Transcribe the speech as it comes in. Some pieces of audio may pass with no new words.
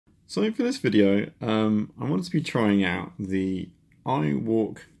So for this video, I wanted to be trying out the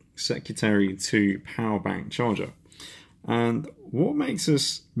iWalk Secretary 2 Powerbank charger. And what makes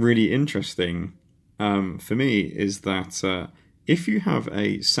this really interesting for me is that if you have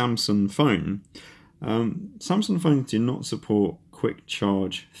a Samsung phone, Samsung phones do not support Quick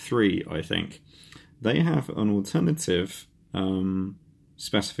Charge 3, I think. They have an alternative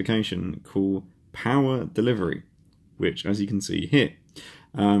specification called Power Delivery, which, as you can see here.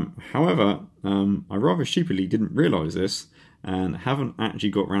 However, I rather stupidly didn't realise this and haven't actually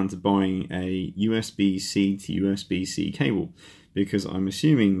got around to buying a USB-C to USB-C cable, because I'm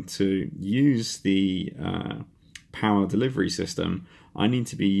assuming to use the power delivery system I need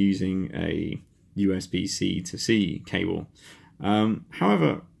to be using a USB-C to C cable.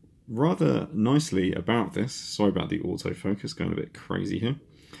 However, rather nicely about this, sorry about the autofocus going a bit crazy here,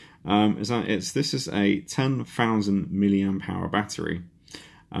 is that this is a 10,000 milliamp hour battery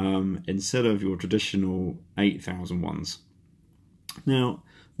instead of your traditional 8,000 ones. Now,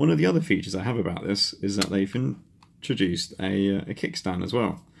 one of the other features I have about this is that they've introduced a kickstand as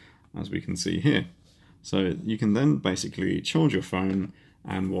well, as we can see here. So you can then basically charge your phone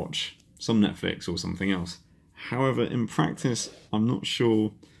and watch some Netflix or something else. However, in practice, I'm not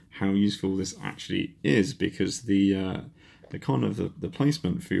sure how useful this actually is, because the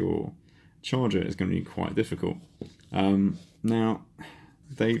placement for your charger is going to be quite difficult. Now,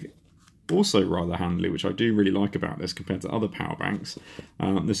 they've also rather handily, which I do really like about this compared to other power banks.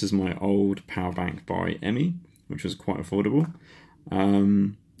 This is my old power bank by Emmy, which was quite affordable.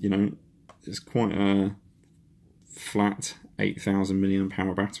 You know, it's quite a flat 8,000 milliamp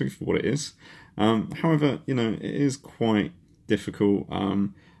hour battery for what it is. However, you know, it is quite difficult.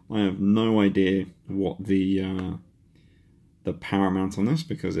 I have no idea what the power amount on this,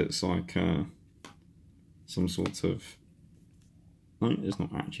 because it's like some sort of, no, it's not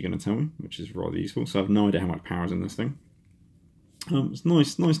actually going to tell me, which is rather useful. So I have no idea how much power is in this thing. It's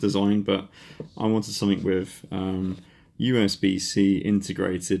nice design, but I wanted something with USB-C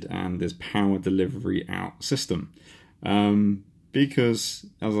integrated and this power delivery out system. Because,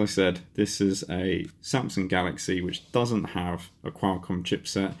 as I said, this is a Samsung Galaxy which doesn't have a Qualcomm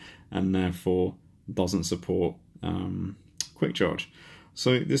chipset and therefore doesn't support Quick Charge.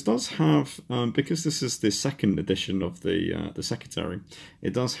 So this does have, because this is the second edition of the Secretary,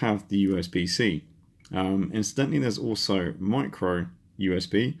 it does have the USB-C. Incidentally, there's also micro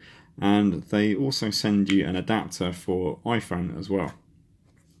USB, and they also send you an adapter for iPhone as well.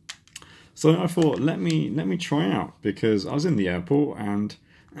 So I thought, let me try out, because I was in the airport and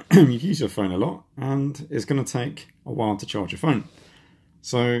you use your phone a lot, and it's going to take a while to charge your phone.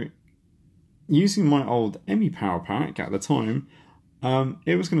 So using my old Emmy power pack at the time,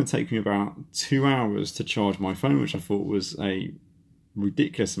 it was going to take me about 2 hours to charge my phone, which I thought was a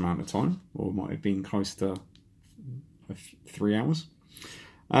ridiculous amount of time, or might have been close to 3 hours.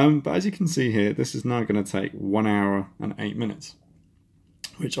 But as you can see here, this is now going to take 1 hour and 8 minutes,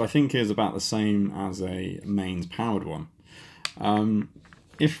 which I think is about the same as a mains powered one.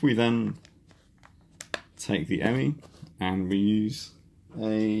 If we then take the Emmy and we use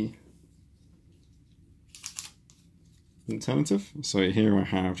a alternative, so here I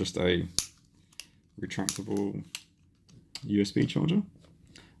have just a retractable USB charger.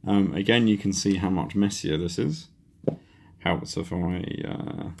 Again, you can see how much messier this is. Helps if I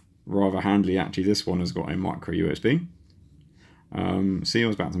rather handily, actually this one has got a micro USB. See, I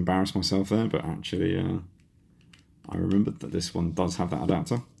was about to embarrass myself there, but actually I remembered that this one does have that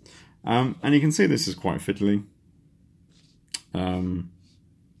adapter. And you can see this is quite fiddly.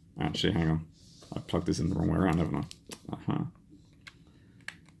 Actually, hang on. I plugged this in the wrong way around, haven't I?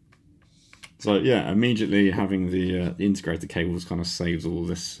 So yeah, immediately having the integrated cables kind of saves all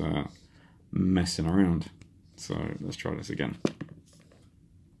this messing around. So let's try this again.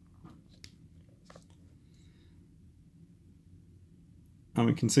 And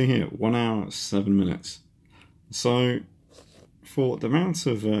we can see here 1 hour 7 minutes. So for the amount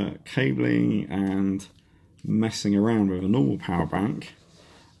of cabling and messing around with a normal power bank,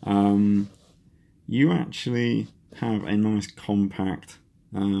 you actually have a nice compact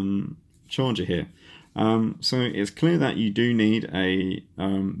charger here. So it's clear that you do need a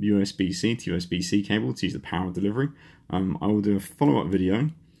USB-C to USB-C cable to use the power delivery. I will do a follow-up video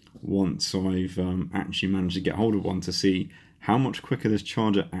once I've actually managed to get hold of one to see how much quicker this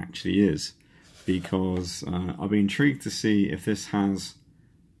charger actually is, because I'll be intrigued to see if this has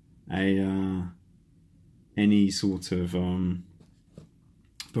a any sort of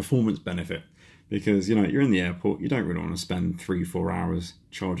performance benefit. Because, you know, you're in the airport, you don't really want to spend 3-4 hours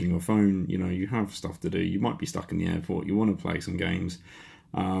charging your phone. You know, you have stuff to do. You might be stuck in the airport, you want to play some games.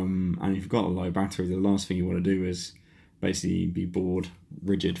 And if you've got a low battery, the last thing you want to do is basically be bored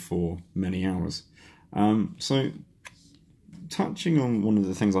rigid for many hours. So touching on one of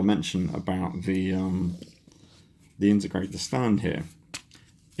the things I mentioned about the integrated stand here,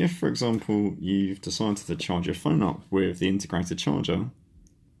 if for example you've decided to charge your phone up with the integrated charger,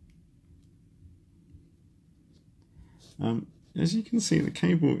 as you can see, the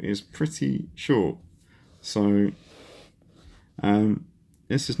cable is pretty short, so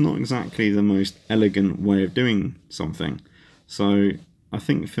this is not exactly the most elegant way of doing something. So I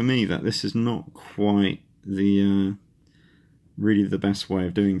think for me that this is not quite the really the best way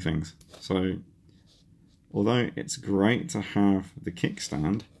of doing things. So although it's great to have the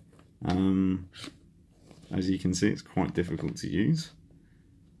kickstand, as you can see, it's quite difficult to use.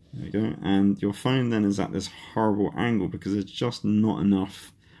 There you go. And your phone then is at this horrible angle because there's just not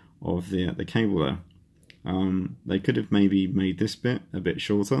enough of the cable there. They could have maybe made this bit a bit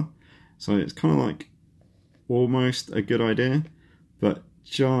shorter, so it's kind of like almost a good idea, but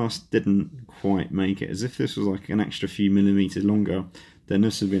just didn't quite make it. As if this was like an extra few millimeters longer, then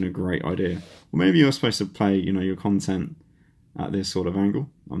this would have been a great idea. Or maybe you're supposed to play, you know, your content at this sort of angle.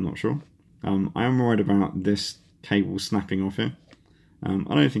 I'm not sure. I am worried about this cable snapping off here.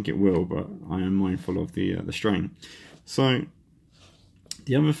 I don't think it will, but I am mindful of the strain. So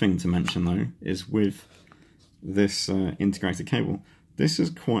the other thing to mention though is with this integrated cable, this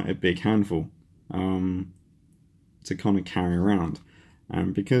is quite a big handful to kind of carry around,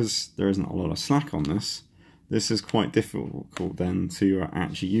 and because there isn't a lot of slack on this, this is quite difficult then to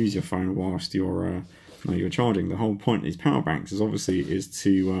actually use your phone whilst you're charging. The whole point of these power banks is obviously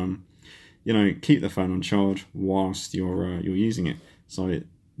to you know, keep the phone on charge whilst you're using it. So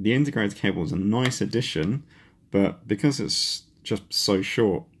the integrated cable is a nice addition, but because it's just so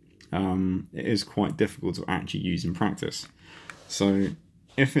short, it is quite difficult to actually use in practice. So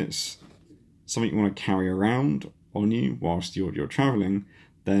if it's something you want to carry around on you whilst you're traveling,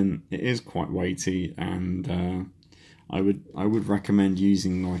 then it is quite weighty, and I would recommend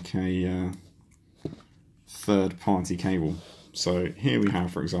using like a third-party cable. So here we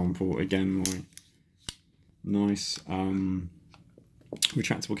have, for example, again, my nice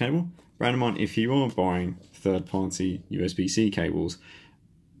retractable cable. Bear in mind, if you are buying third-party USB-C cables,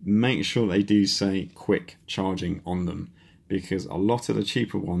 make sure they do say quick charging on them, because a lot of the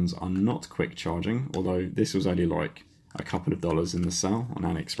cheaper ones are not quick charging, although this was only like a couple of dollars in the sale on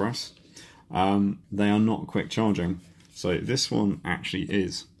AliExpress. They are not quick charging, so this one actually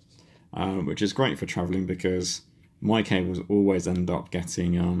is, which is great for traveling because my cables always end up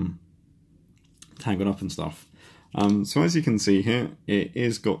getting tangled up and stuff. So as you can see here, it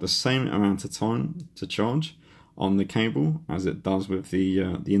is got the same amount of time to charge on the cable as it does with the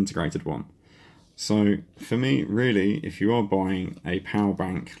integrated one. So for me, really, if you are buying a power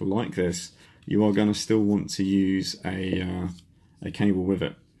bank like this, you are going to still want to use a cable with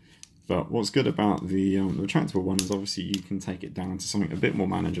it. But what's good about the retractable one is obviously you can take it down to something a bit more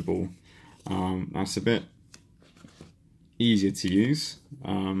manageable. That's a bit easier to use.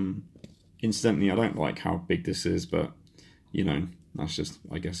 Incidentally, I don't like how big this is, but you know, that's just,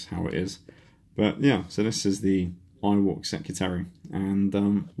 I guess, how it is. But yeah, so this is the iWalk Secretary, and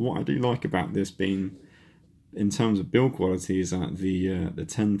what I do like about this being, in terms of build quality, is that the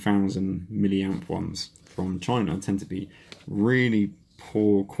 10,000 milliamp ones from China tend to be really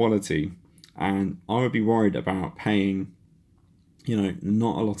poor quality, and I would be worried about paying, you know,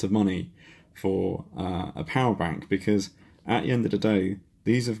 not a lot of money for a power bank, because at the end of the day,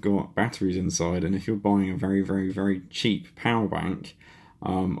 these have got batteries inside, and if you're buying a very, very, very cheap power bank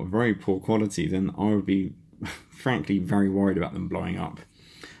of very poor quality, then I would be frankly very worried about them blowing up.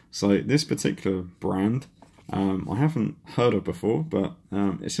 So this particular brand, I haven't heard of before, but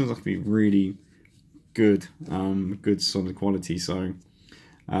it seems like to be really good, good solid quality. So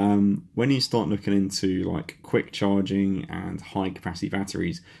when you start looking into like quick charging and high capacity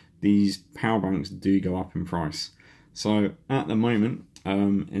batteries, these power banks do go up in price. So at the moment,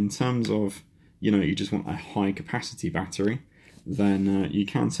 in terms of, you know, you just want a high capacity battery, then you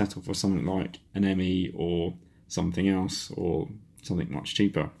can settle for something like an ME or something else, or something much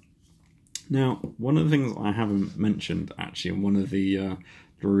cheaper. Now, one of the things I haven't mentioned actually, and one of the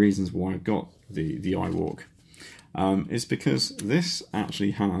reasons why I've got the iWalk, is because this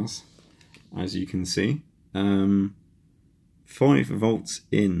actually has, as you can see, 5 volts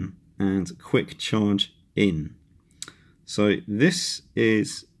in and quick charge in. So this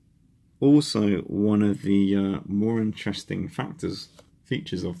is also one of the more interesting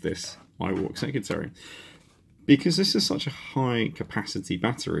features of this iWalk Secretary, because this is such a high capacity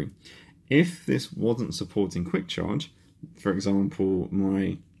battery. If this wasn't supporting quick charge, for example,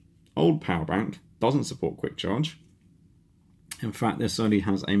 my old Powerbank doesn't support quick charge. In fact, this only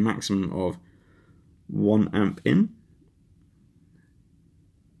has a maximum of 1 amp in.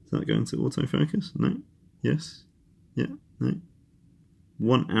 Is that going to autofocus? No? Yes? Yeah? No?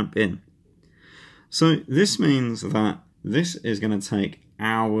 1 amp in. So this means that this is going to take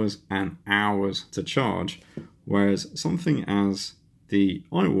hours and hours to charge, whereas something as the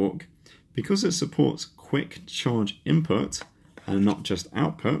iWalk, because it supports quick charge input and not just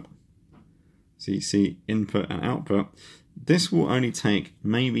output, so you see input and output, this will only take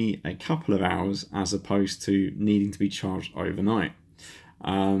maybe a couple of hours as opposed to needing to be charged overnight.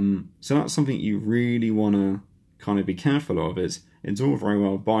 So that's something you really want to kind of be careful of. It's all very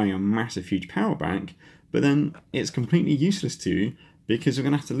well buying a massive huge power bank, but then it's completely useless to you because you're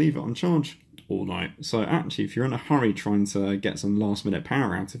going to have to leave it on charge all night. So actually, if you're in a hurry trying to get some last minute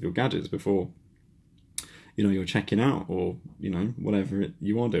power out of your gadgets before you're checking out, or whatever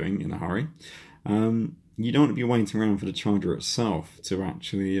you are doing in a hurry, you don't want to be waiting around for the charger itself to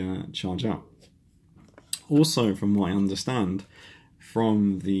actually charge up. Also, from what I understand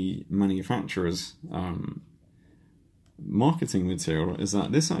from the manufacturer's marketing material, is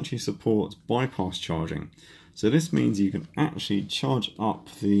that this actually supports bypass charging. So this means you can actually charge up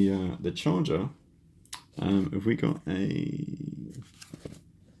the charger. If we got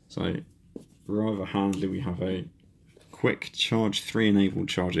so rather handily, we have a quick charge 3 enabled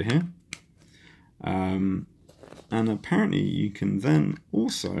charger here. And apparently you can then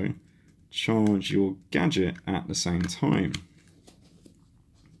also charge your gadget at the same time.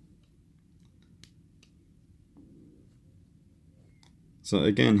 So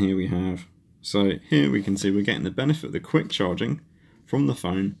again, here we can see we're getting the benefit of the quick charging from the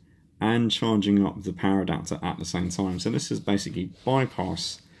phone and charging up the power adapter at the same time. So this is basically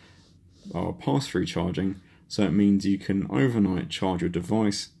bypass or pass-through charging. So it means you can overnight charge your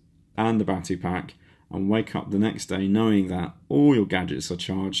device and the battery pack and wake up the next day knowing that all your gadgets are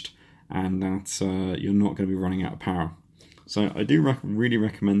charged and that you're not going to be running out of power. So I do really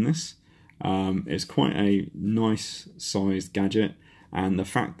recommend this. It's quite a nice sized gadget, and the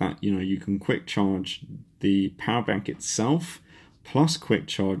fact that you can quick charge the power bank itself plus quick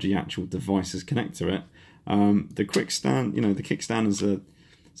charge the actual devices connect to it. The quick stand, the kickstand is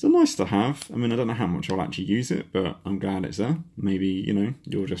it's a nice to have. I mean, I don't know how much I'll actually use it, but I'm glad it's there. Maybe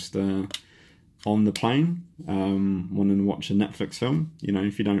you're just on the plane wanting to watch a Netflix film.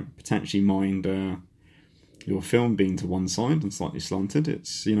 If you don't potentially mind your film being to one side and slightly slanted,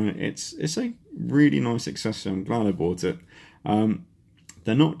 it's a really nice accessory. I'm glad I bought it.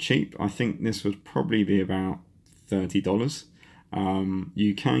 They're not cheap. I think this would probably be about $30.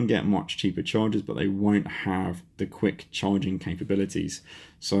 You can get much cheaper chargers, but they won't have the quick charging capabilities.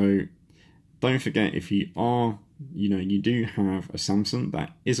 So don't forget, if you are, you do have a Samsung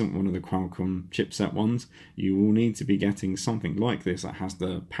that isn't one of the Qualcomm chipset ones, you will need to be getting something like this that has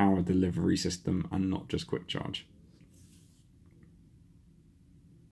the power delivery system and not just quick charge.